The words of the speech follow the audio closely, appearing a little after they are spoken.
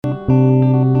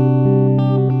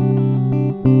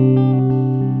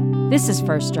This is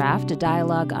First Draft, a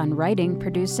dialogue on writing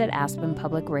produced at Aspen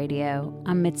Public Radio.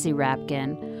 I'm Mitzi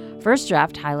Rapkin. First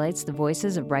Draft highlights the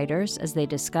voices of writers as they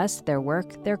discuss their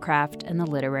work, their craft, and the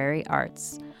literary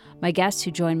arts. My guest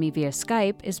who joined me via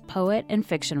Skype is poet and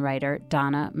fiction writer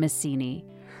Donna Massini.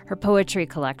 Her poetry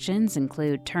collections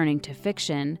include Turning to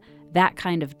Fiction, That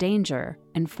Kind of Danger,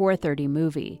 and 4:30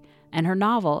 Movie, and her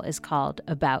novel is called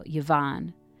About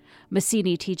Yvonne.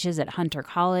 Massini teaches at Hunter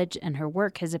College, and her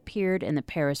work has appeared in the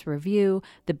Paris Review,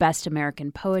 The Best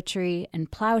American Poetry,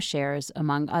 and Plowshares,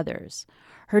 among others.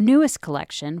 Her newest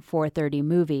collection, 4:30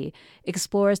 Movie,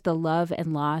 explores the love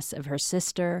and loss of her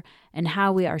sister and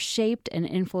how we are shaped and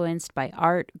influenced by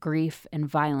art, grief, and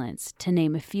violence, to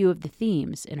name a few of the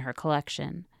themes in her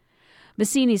collection.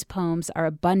 Massini's poems are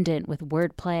abundant with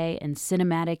wordplay and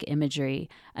cinematic imagery,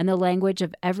 and the language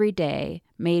of every day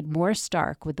made more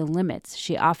stark with the limits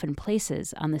she often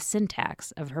places on the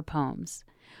syntax of her poems.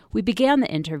 We began the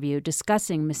interview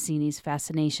discussing Massini's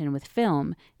fascination with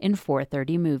film in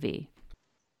 4:30 Movie.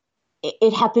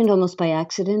 It happened almost by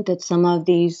accident that some of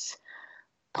these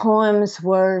poems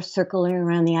were circling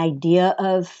around the idea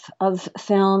of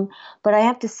film, but I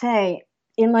have to say,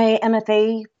 in my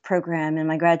MFA program and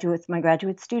my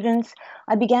graduate students,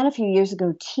 I began a few years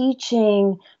ago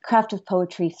teaching craft of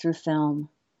poetry through film.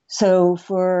 So,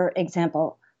 for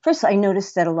example, first I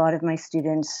noticed that a lot of my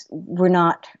students were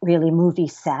not really movie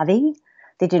savvy.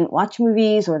 They didn't watch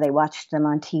movies, or they watched them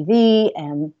on TV,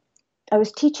 and I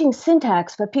was teaching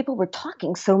syntax, but people were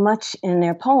talking so much in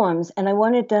their poems, and I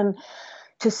wanted them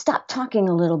to stop talking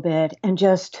a little bit and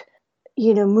just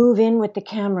move in with the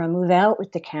camera, move out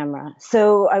with the camera.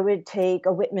 So I would take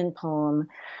a Whitman poem,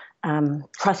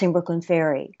 Crossing Brooklyn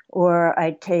Ferry, or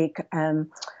I'd take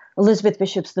Elizabeth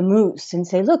Bishop's The Moose and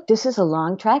say, look, this is a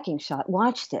long tracking shot.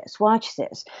 Watch this.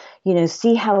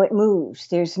 See how it moves.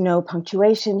 There's no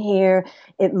punctuation here.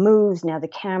 It moves. Now the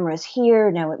camera's here.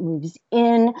 Now it moves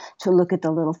in to look at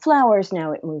the little flowers.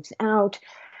 Now it moves out.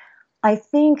 I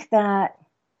think that,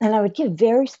 and I would give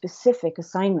very specific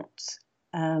assignments,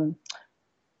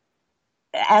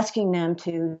 asking them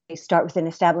to start with an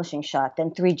establishing shot,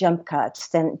 then 3 jump cuts,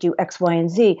 then do X, Y, and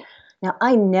Z. Now, I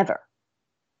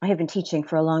have been teaching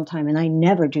for a long time, and I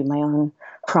never do my own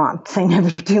prompts. I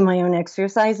never do my own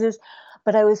exercises.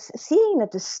 But I was seeing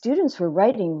that the students were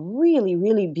writing really,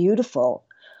 really beautiful.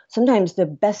 Sometimes their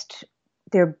best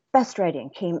writing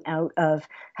came out of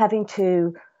having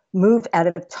to move out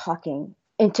of talking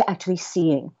into actually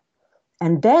seeing,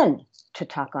 and then to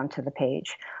talk onto the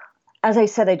page. As I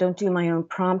said, I don't do my own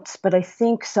prompts, but I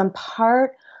think some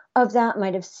part of that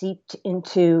might have seeped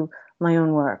into my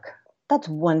own work. That's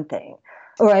one thing.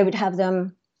 Or I would have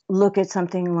them look at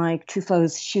something like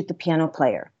Truffaut's Shoot the Piano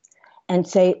Player and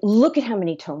say, look at how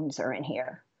many tones are in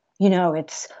here.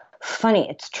 It's funny,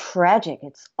 it's tragic,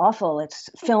 it's awful, it's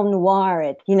film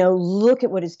noir. Look at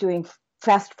what it's doing,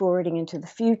 fast forwarding into the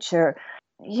future.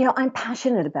 I'm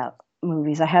passionate about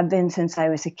movies. I have been since I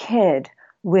was a kid,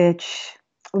 which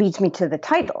leads me to the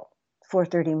title,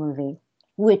 4:30 Movie,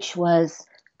 which was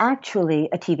actually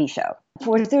a TV show.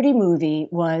 4:30 Movie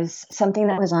was something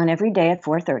that was on every day at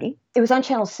 4:30. It was on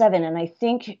Channel 7, and I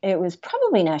think it was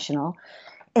probably national.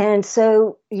 And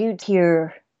so you'd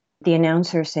hear the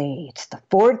announcer say, it's the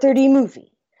 4:30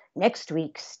 Movie. Next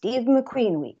week, Steve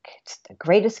McQueen week. It's The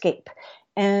Great Escape.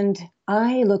 And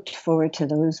I looked forward to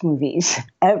those movies.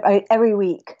 Every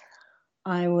week,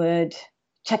 I would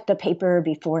check the paper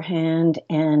beforehand,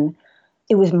 and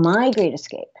it was my great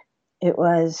escape. It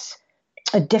was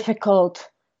a difficult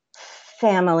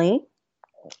family.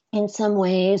 In some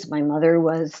ways, my mother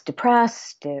was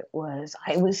depressed. I was,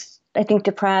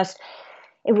 depressed.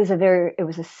 It was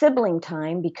a sibling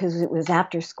time because it was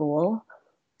after school,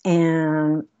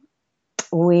 and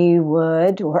I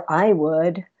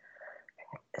would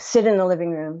sit in the living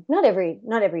room, not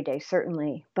every day,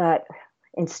 certainly, but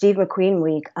in Steve McQueen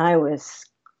week, I was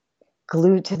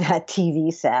glued to that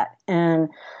TV set, and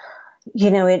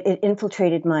it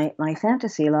infiltrated my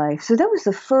fantasy life. So that's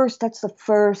the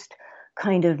first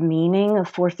kind of meaning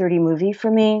of 4:30 Movie for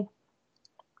me.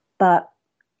 But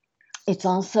it's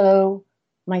also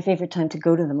my favorite time to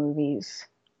go to the movies.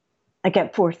 Like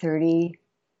at 4:30,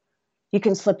 you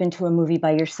can slip into a movie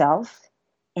by yourself,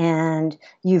 and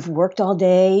you've worked all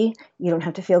day. You don't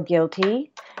have to feel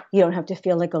guilty. You don't have to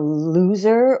feel like a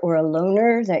loser or a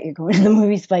loner that you're going to the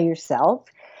movies by yourself.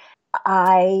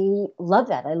 I love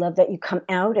that. I love that you come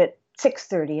out at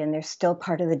 6:30 and there's still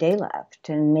part of the day left,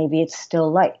 and maybe it's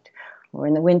still light. Or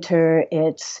in the winter,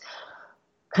 it's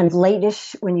kind of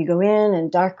late-ish when you go in and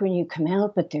dark when you come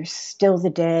out, but there's still the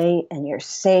day, and you're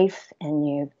safe,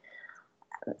 and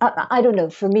I don't know.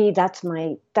 For me, that's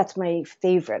my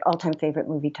favorite, all-time favorite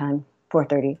movie time,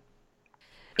 4:30.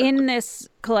 In this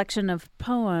collection of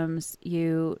poems,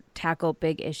 you tackle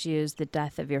big issues, the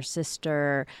death of your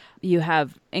sister. You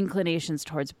have inclinations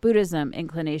towards Buddhism,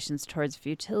 inclinations towards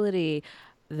futility,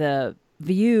 the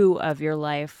view of your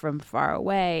life from far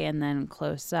away and then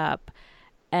close up.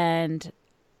 And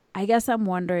I guess I'm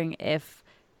wondering if,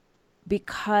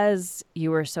 because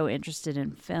you were so interested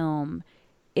in film,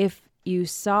 if you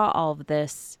saw all of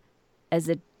this as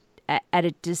at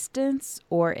a distance,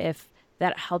 or if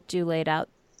that helped you lay out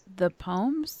the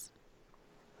poems?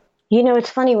 It's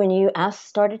funny when you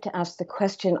started to ask the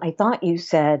question, I thought you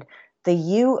said the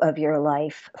you of your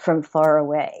life from far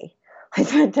away. I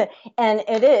thought that, and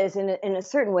it is, in a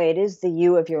certain way, it is the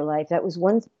you of your life. That was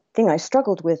one thing I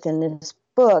struggled with in this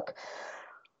book,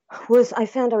 was I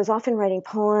found I was often writing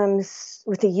poems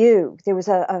with the you. There was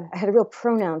I had a real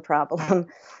pronoun problem.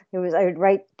 I would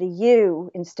write the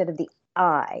you instead of the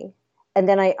I. And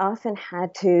then I often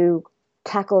had to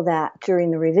tackle that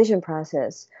during the revision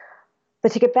process.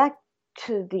 But to get back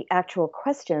to the actual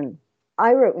question,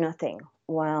 I wrote nothing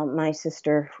while my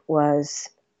sister was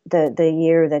the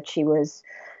year that she was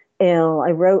ill.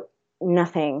 I wrote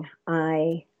nothing.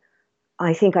 I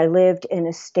think I lived in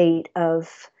a state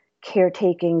of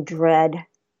caretaking, dread,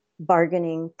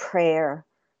 bargaining, prayer,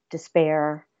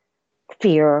 despair,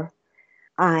 fear.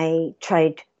 I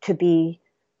tried to be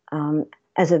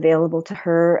as available to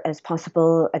her as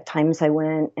possible. At times I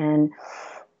went, and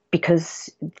because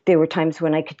there were times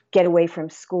when I could get away from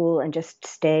school and just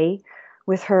stay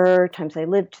with her, times I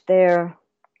lived there.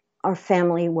 Our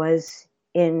family was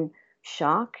in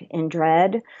shock and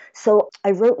dread. So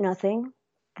I wrote nothing.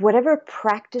 Whatever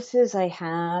practices I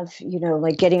have,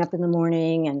 like getting up in the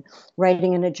morning and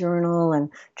writing in a journal and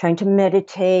trying to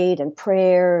meditate and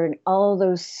prayer and all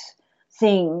those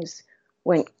things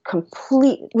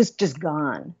was just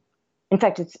gone. In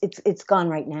fact, it's gone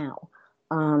right now.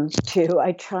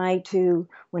 I try to,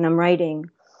 when I'm writing,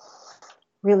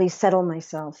 really settle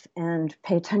myself and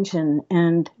pay attention.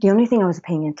 And the only thing I was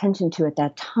paying attention to at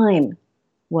that time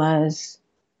was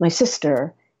my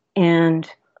sister, and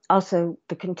also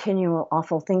the continual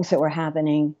awful things that were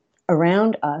happening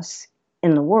around us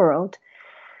in the world.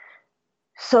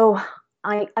 So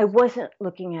I wasn't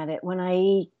looking at it. When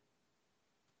I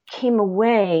came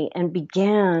away and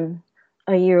began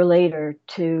a year later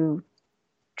to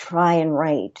try and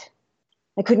write,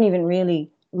 I couldn't even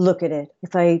really look at it.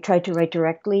 If I tried to write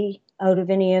directly out of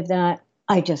any of that,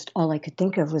 all I could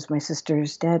think of was my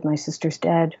sister's dead.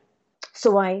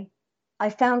 So I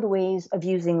found ways of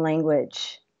using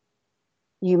language.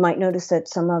 You might notice that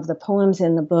some of the poems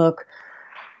in the book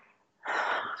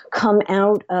come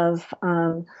out of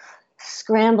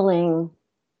scrambling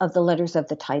of the letters of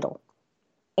the title.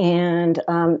 And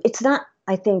it's not,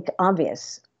 I think,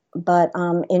 obvious, but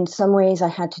in some ways I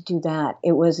had to do that.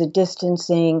 It was a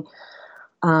distancing.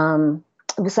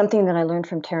 It was something that I learned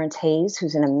from Terence Hayes,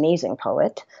 who's an amazing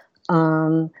poet.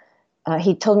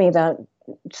 He told me about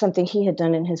something he had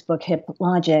done in his book, Hip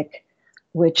Logic,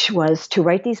 which was to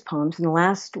write these poems, and the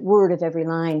last word of every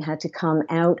line had to come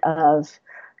out of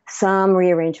some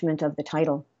rearrangement of the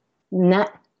title. And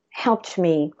that helped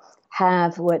me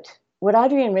have what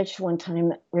Adrienne Rich one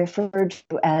time referred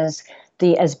to as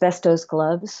the asbestos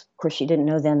gloves. Of course, she didn't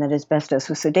know then that asbestos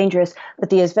was so dangerous, but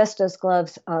the asbestos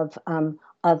gloves of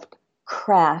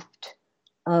craft,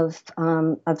 of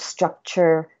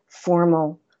structure,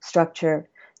 formal structure,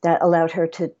 that allowed her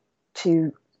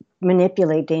to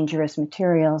manipulate dangerous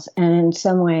materials. And in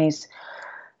some ways,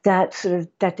 that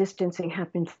distancing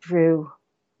happened through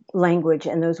language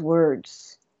and those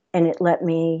words, and it let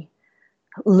me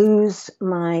lose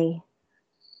my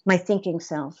thinking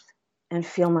self and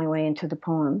feel my way into the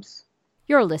poems.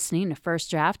 You're listening to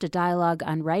First Draft, a dialogue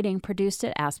on writing produced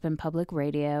at Aspen Public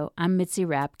Radio. I'm Mitzi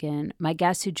Rapkin. My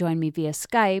guest who joined me via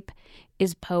Skype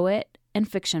is poet and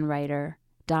fiction writer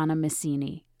Donna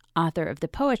Massini, author of the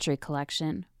poetry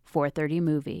collection 4:30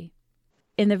 Movie.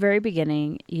 In the very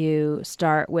beginning, you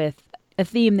start with a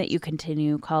theme that you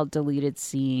continue called Deleted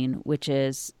Scene, which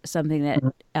is something that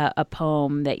a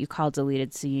poem that you call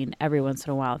Deleted Scene every once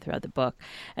in a while throughout the book.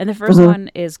 And the first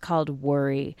one is called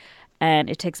Worry, and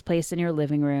it takes place in your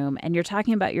living room. And you're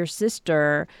talking about your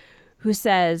sister who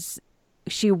says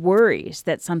she worries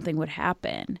that something would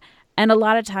happen. And a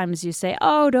lot of times you say,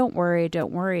 oh, don't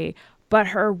worry. But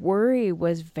her worry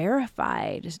was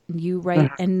verified. You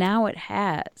write, and now it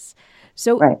has.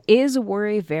 So Is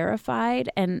worry verified?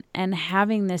 And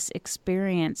having this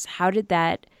experience, how did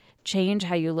that change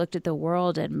how you looked at the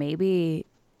world, and maybe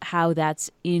how that's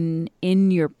in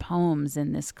your poems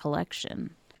in this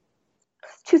collection?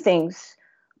 two things.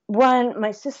 One,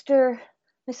 my sister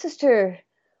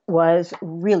was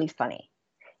really funny,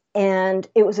 and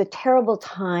it was a terrible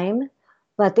time,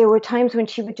 but there were times when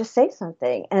she would just say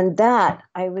something, and that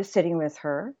I was sitting with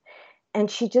her, and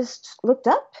she just looked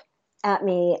up at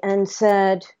me and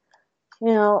said,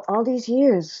 all these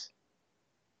years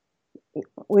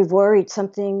we've worried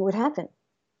something would happen,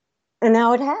 and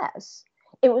now it has.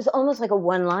 It was almost like a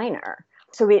one-liner.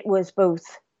 So it was both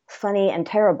funny and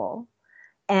terrible.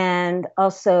 And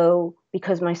also,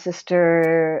 because my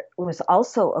sister was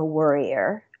also a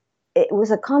worrier, it was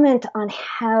a comment on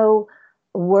how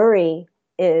worry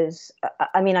is.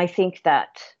 I mean, I think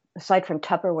that aside from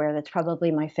Tupperware, that's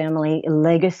probably my family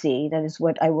legacy. That's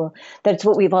what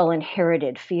we've all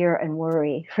inherited, fear and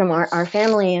worry from our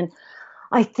family. And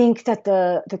I think that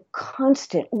the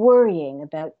constant worrying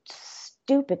about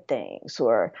stupid things,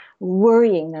 or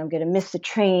worrying that I'm going to miss the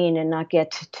train and not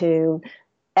get to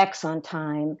X on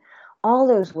time, all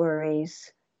those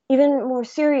worries, even more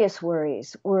serious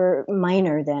worries, were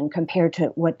minor then compared to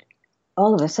what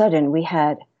all of a sudden we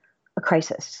had a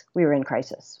crisis. We were in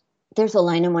crisis. There's a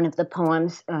line in one of the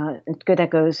poems that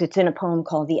goes, it's in a poem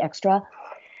called The Extra,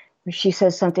 where she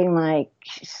says something like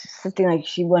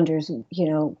she wonders,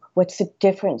 what's the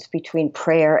difference between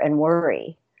prayer and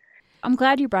worry? I'm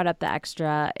glad you brought up The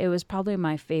Extra. It was probably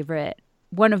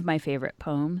one of my favorite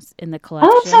poems in the collection.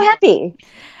 Oh, I'm so happy.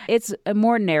 It's a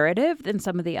more narrative than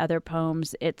some of the other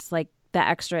poems. It's like The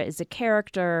Extra is a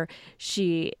character.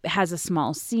 She has a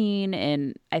small scene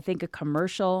in, I think, a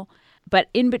commercial. But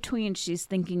in between, she's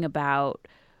thinking about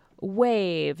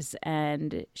waves,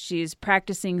 and she's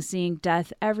practicing seeing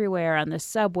death everywhere on the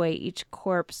subway, each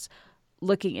corpse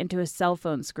looking into a cell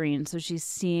phone screen. So she's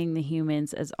seeing the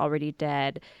humans as already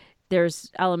dead.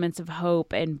 There's elements of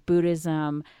hope and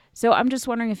Buddhism. So I'm just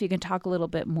wondering if you can talk a little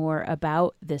bit more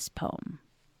about this poem.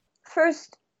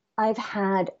 First, I've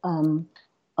had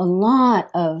a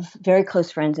lot of very close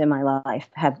friends in my life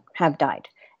have died.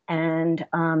 And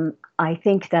I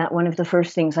think that one of the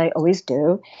first things I always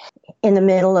do in the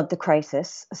middle of the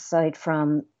crisis, aside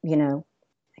from,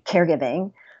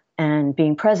 caregiving and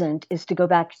being present, is to go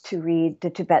back to read the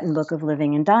Tibetan Book of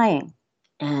Living and Dying.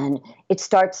 And it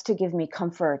starts to give me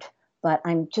comfort, but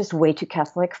I'm just way too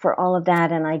Catholic for all of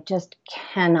that. And I just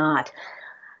cannot.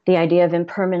 The idea of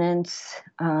impermanence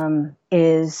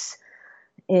is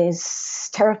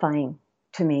terrifying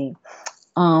to me.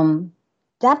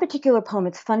 That particular poem,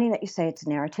 it's funny that you say it's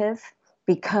narrative,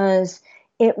 because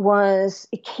it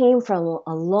came from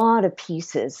a lot of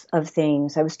pieces of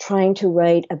things. I was trying to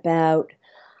write about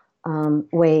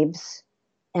waves,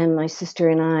 and my sister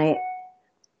and I,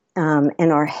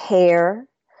 and our hair,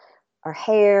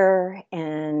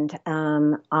 and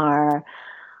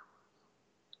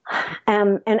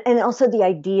and also the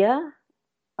idea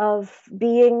of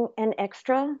being an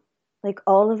extra, like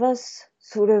all of us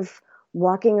sort of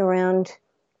walking around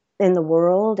in the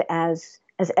world as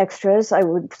extras. I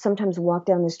would sometimes walk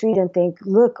down the street and think,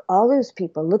 look, all those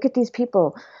people, look at these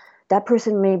people. That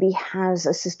person maybe has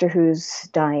a sister who's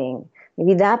dying.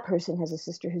 Maybe that person has a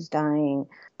sister who's dying.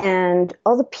 And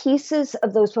all the pieces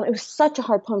of those poems, it was such a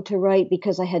hard poem to write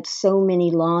because I had so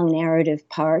many long narrative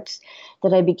parts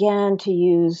that I began to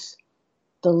use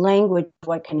the language of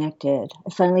what connected.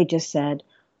 I finally just said,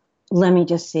 let me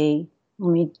just see,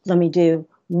 let me do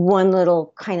one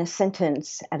little kind of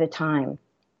sentence at a time.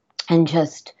 And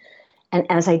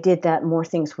as I did that, more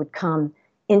things would come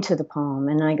into the poem.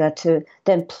 And I got to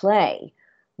then play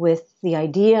with the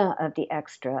idea of the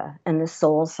extra and the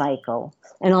soul cycle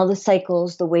and all the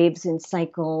cycles, the waves in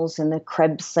cycles and the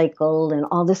Krebs cycle and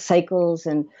all the cycles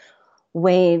and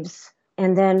waves.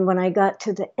 And then when I got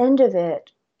to the end of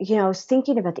it, I was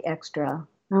thinking about the extra.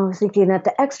 I was thinking that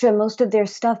the extra, most of their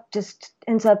stuff just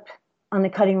ends up on the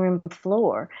cutting room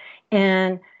floor.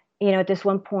 And, at this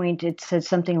one point, it said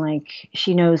something like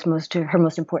she knows her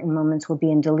most important moments will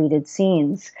be in deleted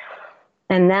scenes.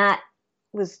 And that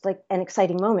was like an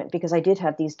exciting moment because I did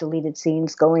have these deleted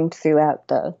scenes going throughout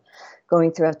the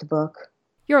book.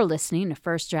 You're listening to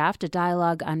First Draft, a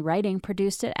dialogue on writing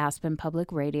produced at Aspen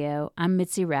Public Radio. I'm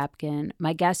Mitzi Rapkin.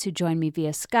 My guest who joined me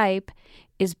via Skype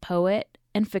is poet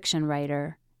and fiction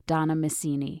writer Donna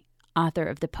Massini, author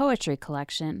of the poetry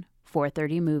collection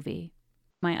 430 Movie.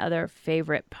 My other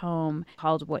favorite poem,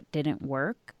 called What Didn't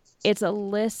Work, it's a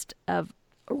list of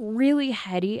really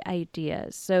heady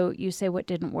ideas. So you say what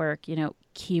didn't work,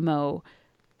 chemo,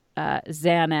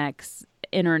 Xanax,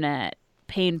 internet,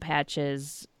 pain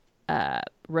patches,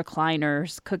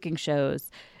 recliners, cooking shows.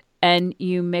 And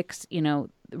you mix,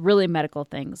 really medical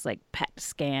things like PET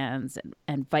scans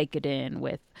and Vicodin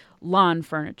with lawn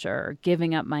furniture, or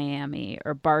Giving Up Miami,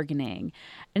 or bargaining.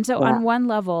 And so Yeah. on one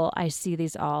level, I see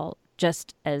these all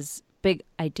just as big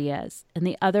ideas. And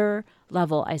the other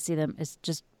level, I see them as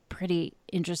just pretty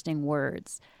interesting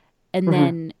words. And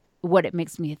then what it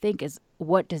makes me think is,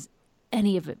 what does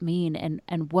any of it mean?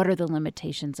 And what are the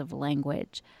limitations of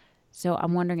language? So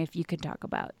I'm wondering if you could talk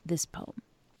about this poem.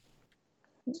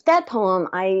 That poem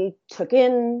I took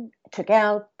in, took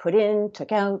out, put in,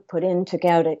 took out, put in, took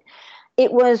out.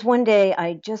 It was one day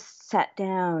I just sat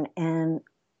down and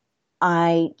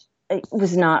I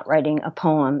was not writing a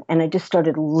poem, and I just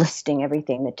started listing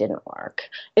everything that didn't work.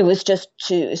 It was just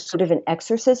sort of an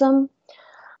exorcism,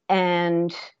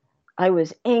 and I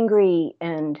was angry.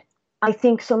 And I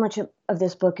think so much of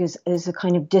this book is a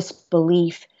kind of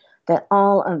disbelief that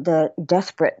all of the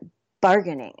desperate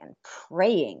bargaining and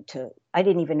praying to, I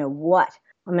didn't even know what,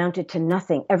 amounted to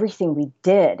nothing. Everything we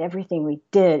did,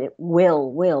 it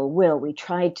will. We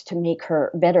tried to make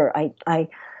her better. I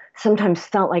sometimes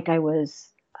felt like I was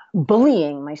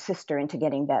bullying my sister into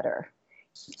getting better.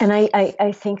 And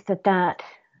I think that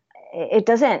it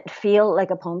doesn't feel like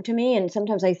a poem to me. And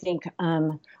sometimes I think,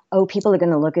 people are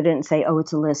going to look at it and say, oh,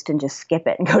 it's a list, and just skip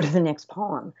it and go to the next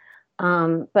poem.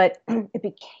 But it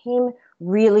became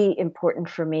really important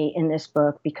for me in this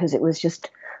book because it was just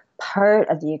part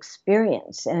of the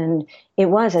experience. And it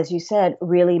was, as you said,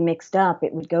 really mixed up.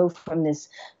 It would go from this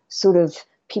sort of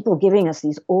people giving us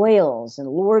these oils and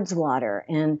Lourdes water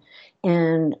and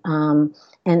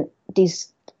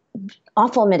these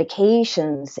awful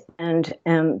medications and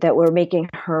that were making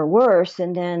her worse.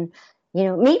 And then,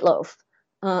 meatloaf.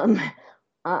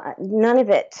 None of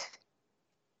it,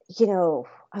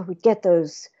 I would get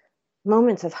those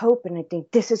moments of hope and I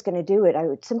think this is going to do it. I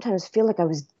would sometimes feel like I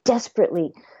was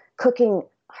desperately cooking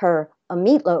her a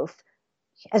meatloaf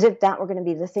as if that were going to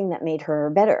be the thing that made her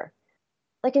better.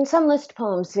 Like in some list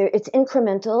poems, it's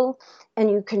incremental and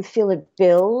you can feel it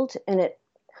build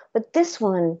but this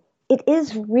one, it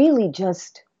is really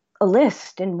just a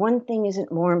list, and one thing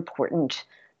isn't more important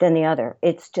than the other.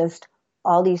 It's just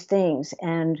all these things.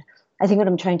 And I think what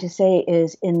I'm trying to say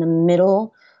is, in the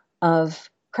middle of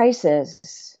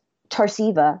crisis,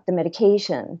 Tarceva, the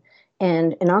medication,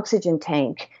 and an oxygen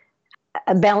tank,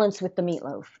 a balance with the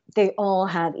meatloaf, they all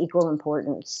have equal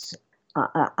importance.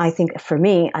 I think for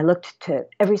me, I looked to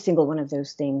every single one of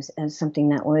those things as something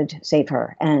that would save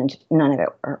her, and none of it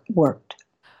worked.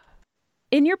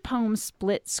 In your poem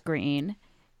Split Screen,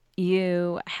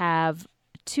 you have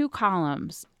 2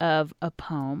 columns of a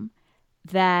poem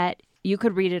that you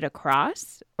could read it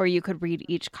across, or you could read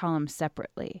each column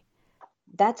separately.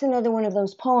 That's another one of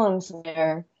those poems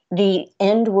where the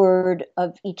end word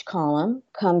of each column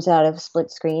comes out of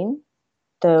Split Screen.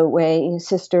 The way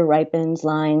Sister, Ripens,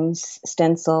 Lines,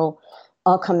 Stencil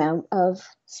all come out of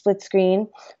Split Screen.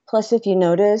 Plus, if you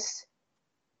notice,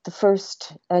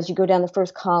 as you go down the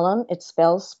first column, it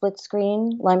spells Split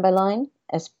Screen line by line,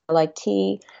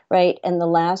 SPLIT, right? And the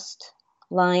last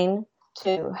line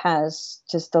too has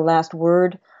just the last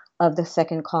word of the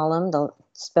second column, the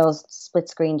spells Split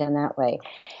Screen down that way.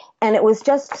 And it was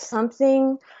just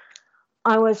something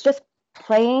I was just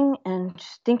playing and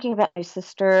thinking about my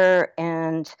sister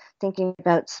and thinking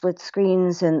about split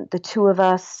screens and the two of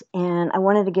us. And I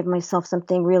wanted to give myself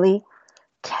something really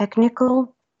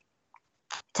technical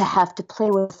to have to play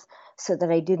with so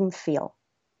that I didn't feel,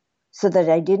 so that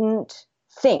I didn't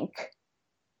think,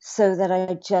 so that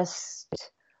I just,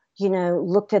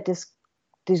 looked at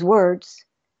these words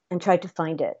and tried to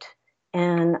find it.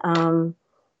 And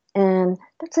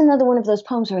that's another one of those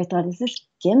poems where I thought, is this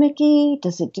gimmicky?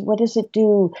 What does it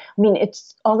do? I mean,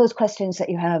 it's all those questions that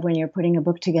you have when you're putting a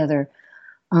book together.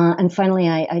 And finally,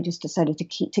 I just decided to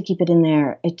keep it in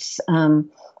there. It's, I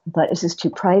thought, is this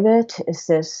too private? Is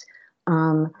this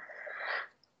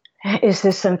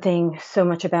something so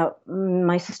much about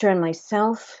my sister and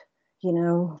myself?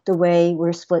 The way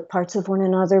we're split parts of one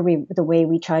another, the way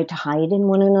we tried to hide in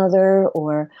one another,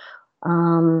 or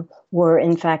were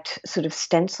in fact sort of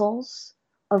stencils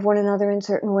of one another in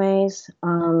certain ways.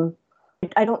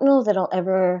 I don't know that I'll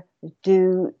ever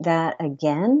do that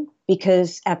again,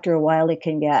 because after a while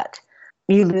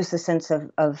you lose the sense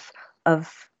of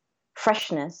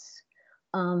freshness.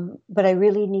 But I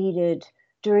really needed,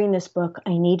 during this book,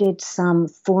 I needed some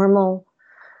formal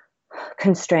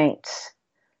constraints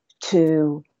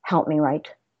to help me write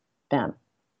them.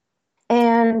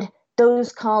 And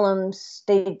those columns,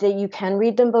 they you can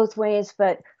read them both ways,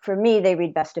 but for me, they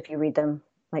read best if you read them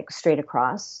like straight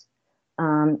across.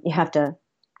 You have to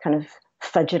kind of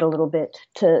fudge it a little bit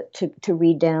to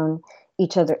read down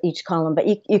each column, but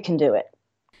you can do it.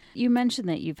 You mentioned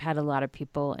that you've had a lot of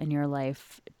people in your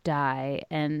life die,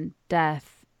 and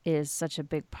death is such a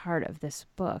big part of this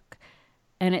book.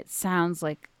 And it sounds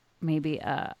like maybe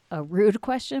a rude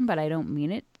question, but I don't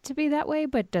mean it to be that way.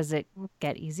 But does it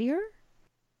get easier?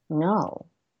 No.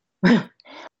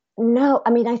 No, I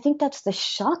mean, I think that's the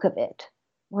shock of it.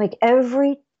 Like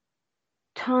every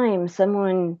time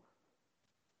someone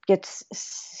gets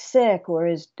sick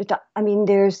there's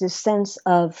this sense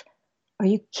of, are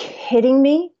you kidding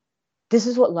me? This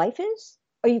is what life is?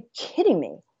 Are you kidding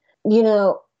me?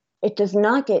 It does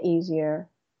not get easier.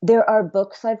 There are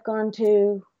books I've gone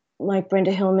to, like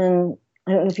Brenda Hillman.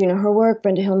 I don't know if you know her work,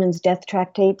 Brenda Hillman's Death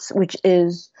Tractates, which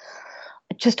is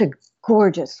just a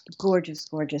gorgeous, gorgeous,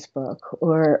 gorgeous book.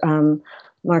 Or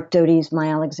Mark Doty's My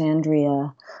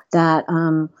Alexandria, that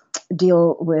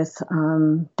deal with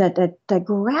that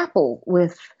grapple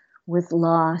with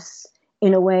loss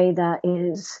in a way that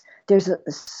there's a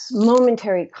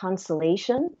momentary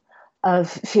consolation of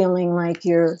feeling like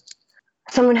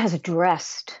someone has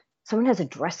addressed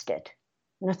it.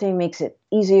 Nothing makes it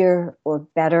easier or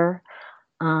better.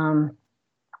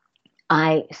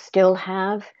 I still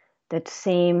have that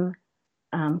same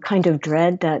kind of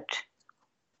dread that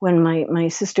when my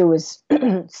sister was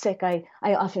sick, I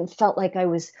often felt like I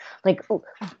was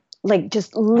like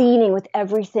just leaning with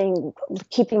everything,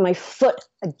 keeping my foot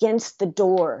against the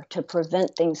door to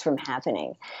prevent things from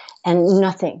happening. And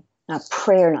nothing, not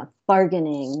prayer, not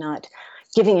bargaining, not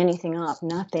giving anything up,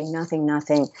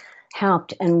 nothing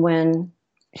helped. And when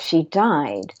she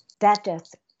died, that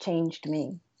death changed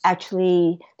me.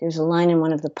 Actually, there's a line in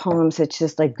one of the poems that's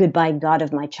just like, "Goodbye, God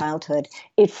of my childhood."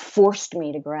 It forced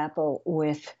me to grapple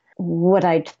with what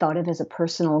I'd thought of as a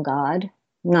personal God,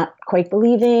 not quite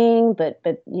believing, but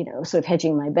sort of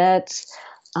hedging my bets.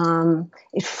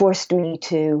 It forced me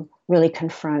to really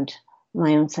confront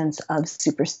my own sense of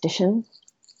superstition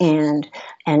and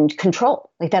control,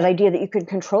 like that idea that you could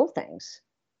control things.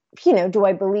 Do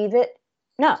I believe it?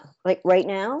 No. Like right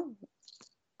now,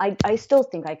 I still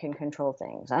think I can control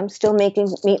things. I'm still making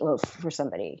meatloaf for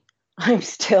somebody. I'm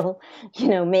still,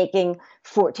 making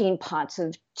 14 pots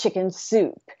of chicken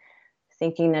soup,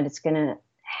 thinking that it's going to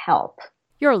help.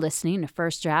 You're listening to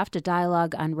First Draft, a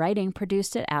dialogue on writing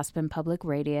produced at Aspen Public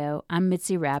Radio. I'm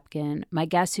Mitzi Rapkin. My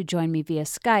guest who joined me via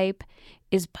Skype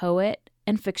is poet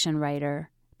and fiction writer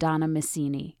Donna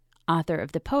Massini, author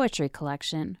of the poetry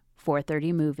collection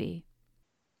 430 Movie.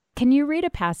 Can you read a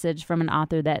passage from an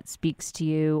author that speaks to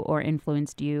you or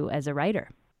influenced you as a writer?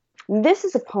 This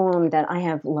is a poem that I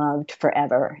have loved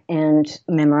forever and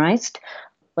memorized,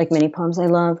 like many poems I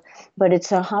love, but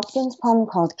it's a Hopkins poem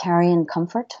called Carrion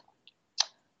Comfort.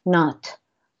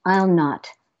 I'll not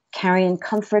carry in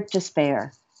comfort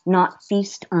despair, not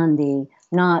feast on thee,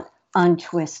 not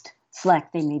untwist,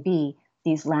 slack they may be,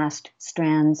 these last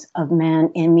strands of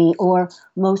man in me, or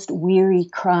most weary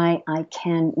cry, I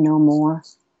can no more.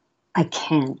 I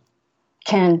can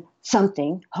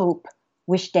something, hope,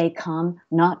 wish day come,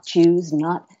 not choose,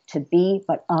 not to be,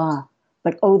 but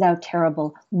oh thou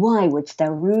terrible, why wouldst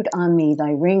thou root on me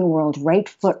thy ring world right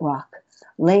foot rock,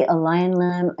 lay a lion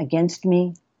lamb against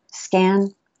me,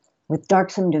 scan with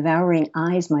darksome devouring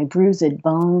eyes my bruised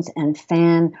bones, and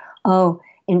fan, oh,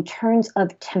 in turns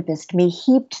of tempest, me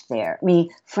heaped there, me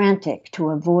frantic to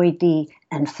avoid thee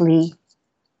and flee?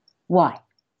 Why?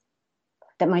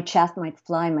 That my chaff might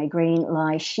fly, my grain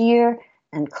lie sheer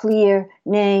and clear,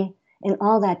 nay, in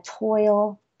all that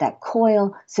toil, that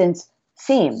coil, since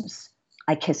seems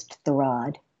I kissed the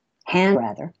rod, hand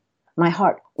rather, my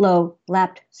heart, low,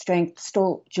 lapped strength,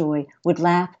 stole joy, would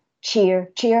laugh,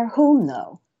 cheer whom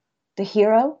though? The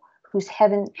hero whose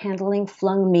heaven handling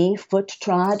flung me, foot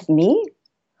trod me?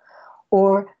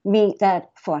 Or me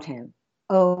that fought him?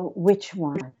 Oh, which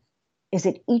one? Is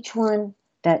it each one,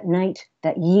 that night,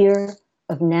 that year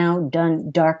of now done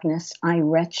darkness, I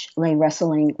wretch lay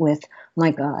wrestling with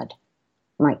my God,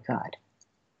 my God?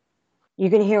 You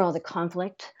can hear all the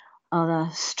conflict, all the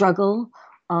struggle,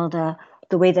 all the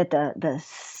way that the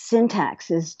syntax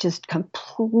is just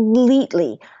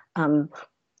completely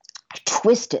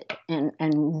twisted and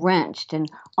wrenched, and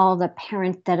all the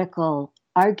parenthetical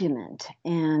argument.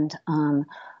 And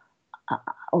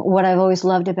what I've always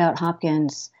loved about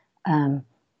Hopkins,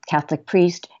 Catholic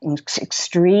priest,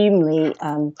 extremely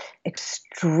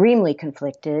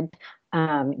conflicted,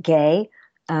 gay,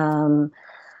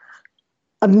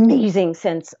 amazing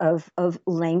sense of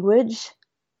language.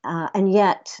 And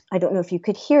yet, I don't know if you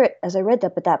could hear it as I read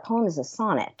that, but that poem is a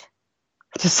sonnet.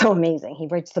 It's just so amazing. He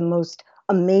writes the most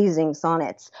amazing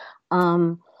sonnets.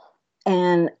 And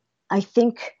I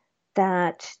think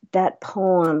that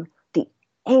poem,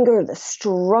 anger, the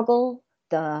struggle,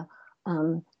 the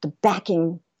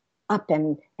backing up,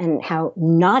 and how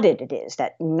knotted it is,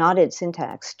 that knotted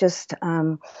syntax. Just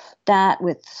that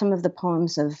with some of the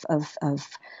poems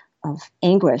of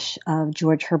anguish of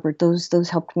George Herbert, those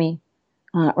helped me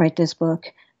write this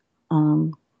book.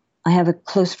 I have a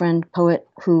close friend poet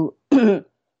who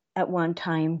at one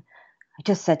time I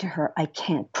just said to her, I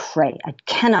can't pray. I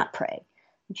cannot pray.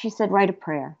 And she said, write a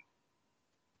prayer.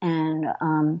 And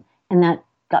that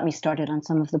got me started on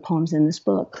some of the poems in this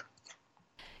book.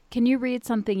 Can you read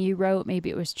something you wrote? Maybe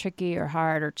it was tricky or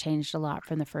hard or changed a lot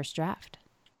from the first draft.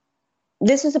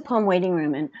 This is a poem, Waiting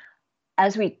Room. And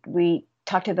as we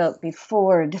talked about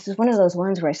before, this is one of those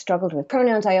ones where I struggled with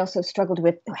pronouns. I also struggled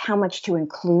with how much to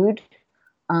include.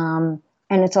 And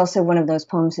it's also one of those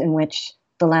poems in which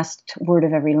the last word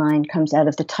of every line comes out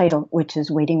of the title, which is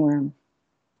Waiting Room.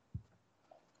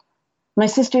 My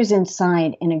sister's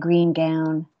inside in a green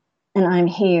gown, and I'm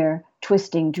here,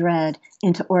 twisting dread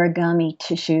into origami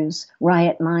tissues,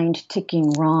 riot mind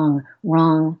ticking wrong,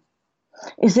 wrong.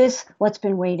 Is this what's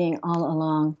been waiting all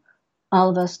along? All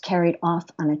of us carried off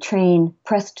on a train,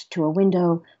 pressed to a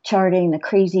window, charting the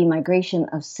crazy migration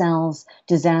of cells,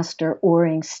 disaster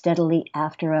oaring steadily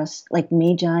after us, like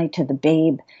magi to the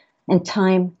babe, and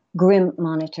time, grim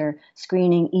monitor,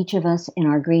 screening each of us in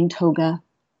our green toga.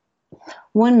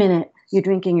 1 minute, you're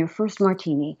drinking your first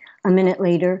martini. A minute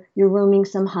later, you're roaming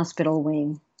some hospital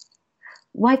wing.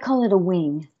 Why call it a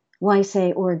wing? Why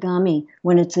say origami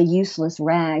when it's a useless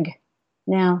rag?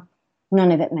 Now,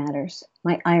 none of it matters.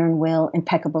 My iron will,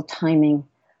 impeccable timing.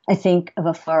 I think of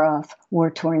a far-off,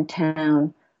 war-torn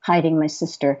town, hiding my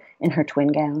sister in her twin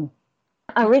gown.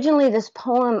 Originally, this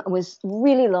poem was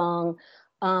really long.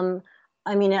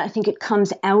 I think it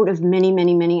comes out of many,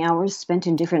 many, many hours spent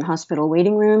in different hospital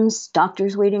waiting rooms,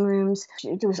 doctors' waiting rooms.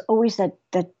 There was always that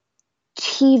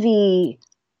TV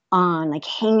on, like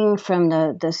hanging from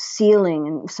the ceiling,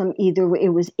 and either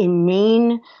it was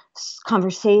inane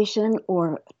conversation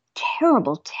or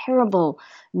terrible, terrible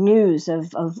news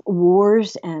of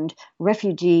wars and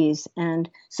refugees. And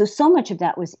so much of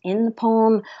that was in the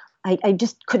poem. I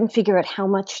just couldn't figure out how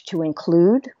much to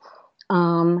include.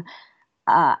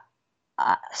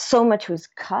 So much was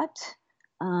cut.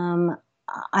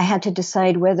 I had to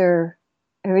decide whether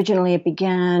originally it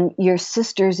began, your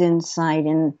sister's inside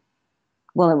in,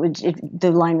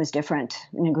 the line was different,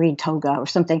 in a green toga or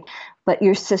something, but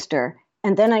your sister.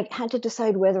 And then I had to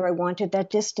decide whether I wanted that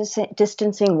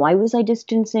distancing. Why was I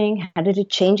distancing? How did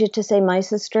it change it to say my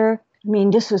sister? I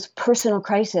mean, this was personal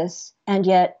crisis, and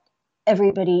yet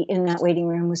everybody in that waiting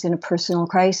room was in a personal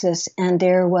crisis, and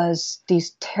there was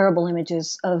these terrible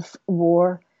images of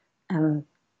war and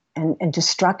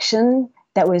destruction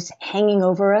that was hanging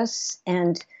over us,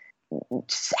 and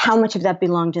how much of that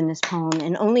belonged in this poem,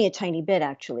 and only a tiny bit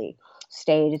actually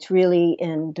stayed. It's really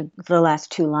in the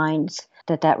last two lines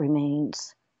that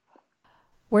remains.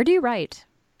 Where do you write?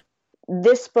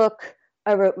 This book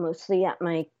I wrote mostly at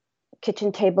my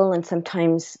kitchen table, and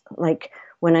sometimes like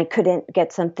when I couldn't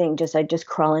get something, I'd just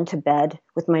crawl into bed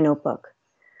with my notebook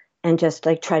and just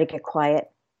like try to get quiet.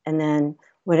 And then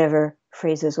whatever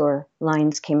phrases or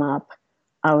lines came up,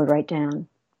 I would write down.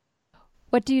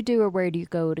 What do you do, or where do you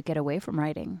go to get away from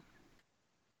writing?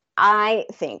 I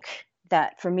think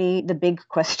that for me, the big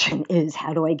question is,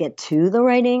 how do I get to the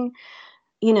writing?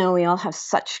 You know, we all have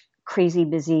such crazy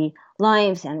busy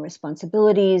lives and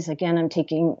responsibilities. Again, I'm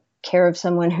taking care of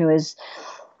someone who is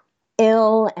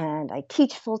ill, and I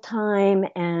teach full time.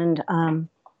 And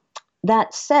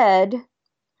that said,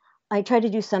 I try to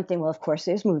do something. Well, of course,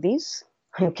 there's movies.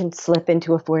 I can slip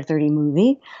into a 4:30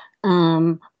 movie.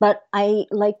 But I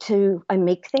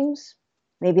make things.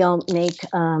 Maybe I'll make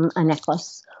a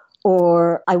necklace,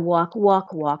 or I walk,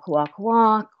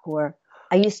 or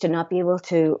I used to not be able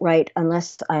to write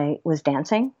unless I was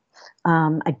dancing.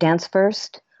 I dance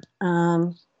first.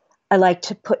 I like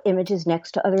to put images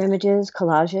next to other images,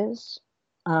 collages,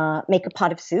 make a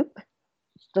pot of soup,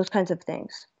 those kinds of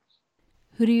things.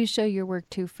 Who do you show your work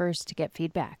to first to get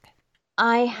feedback?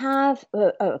 I have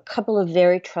a couple of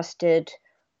very trusted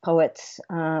poets,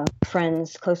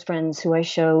 friends, close friends who I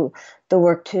show the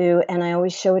work to, and I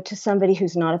always show it to somebody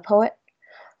who's not a poet,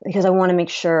 because I want to make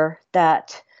sure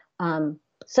that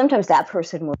sometimes that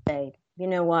person will say, you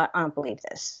know what, I don't believe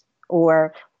this,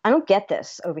 or I don't get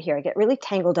this over here. I get really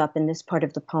tangled up in this part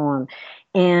of the poem.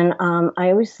 And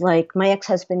I always my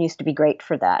ex-husband used to be great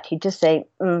for that. He'd just say,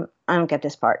 I don't get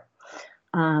this part.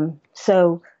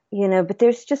 But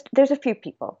there's a few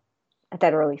people at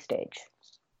that early stage.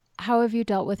 How have you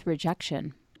dealt with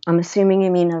rejection? I'm assuming you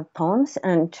mean of poems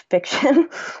and fiction,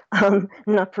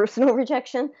 not personal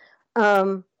rejection.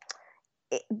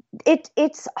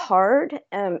 it's hard.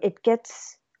 It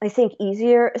gets, I think,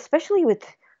 easier, especially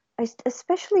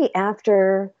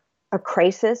after a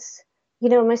crisis.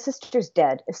 My sister's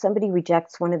dead. If somebody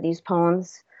rejects one of these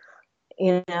poems,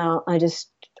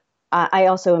 I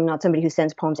also am not somebody who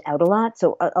sends poems out a lot.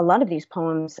 So a lot of these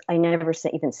poems I never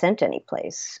even sent any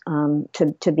place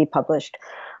to be published.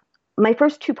 My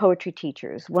first two poetry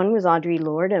teachers, one was Audre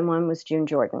Lorde and one was June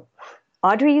Jordan.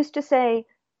 Audre used to say,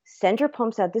 send your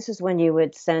poems out. This is when you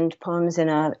would send poems in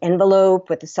an envelope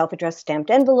with a self-addressed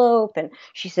stamped envelope. And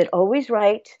she said, always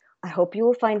write. I hope you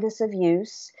will find this of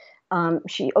use.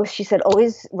 She said,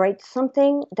 always write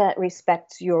something that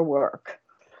respects your work.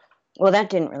 Well, that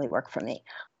didn't really work for me.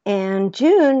 And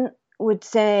June would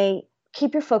say,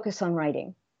 keep your focus on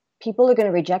writing. People are going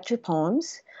to reject your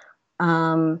poems.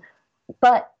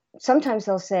 But sometimes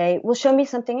they'll say, well, show me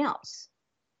something else.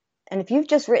 And if you've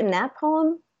just written that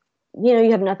poem,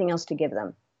 you have nothing else to give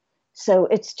them. So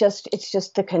it's just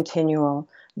the continual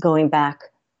going back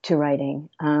to writing.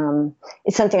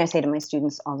 It's something I say to my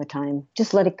students all the time.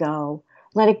 Just let it go.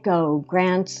 Let it go.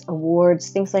 Grants, awards,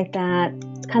 things like that.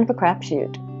 It's kind of a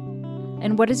crapshoot.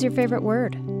 And what is your favorite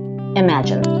word?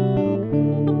 Imagine.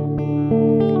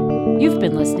 You've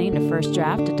been listening to First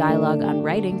Draft, a dialogue on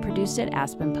writing produced at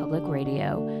Aspen Public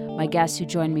Radio. My guest who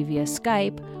joined me via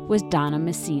Skype was Donna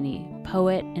Massini,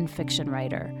 poet and fiction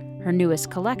writer. Her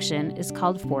newest collection is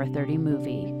called 430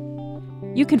 Movie.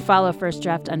 You can follow First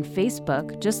Draft on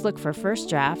Facebook. Just look for First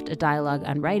Draft, a dialogue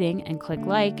on writing, and click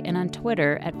like, and on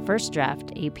Twitter at First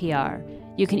Draft APR.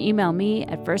 You can email me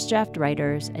at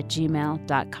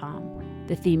firstdraftwriters@gmail.com.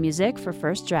 The theme music for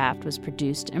First Draft was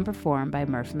produced and performed by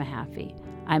Murph Mahaffey.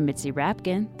 I'm Mitzi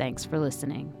Rapkin. Thanks for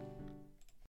listening.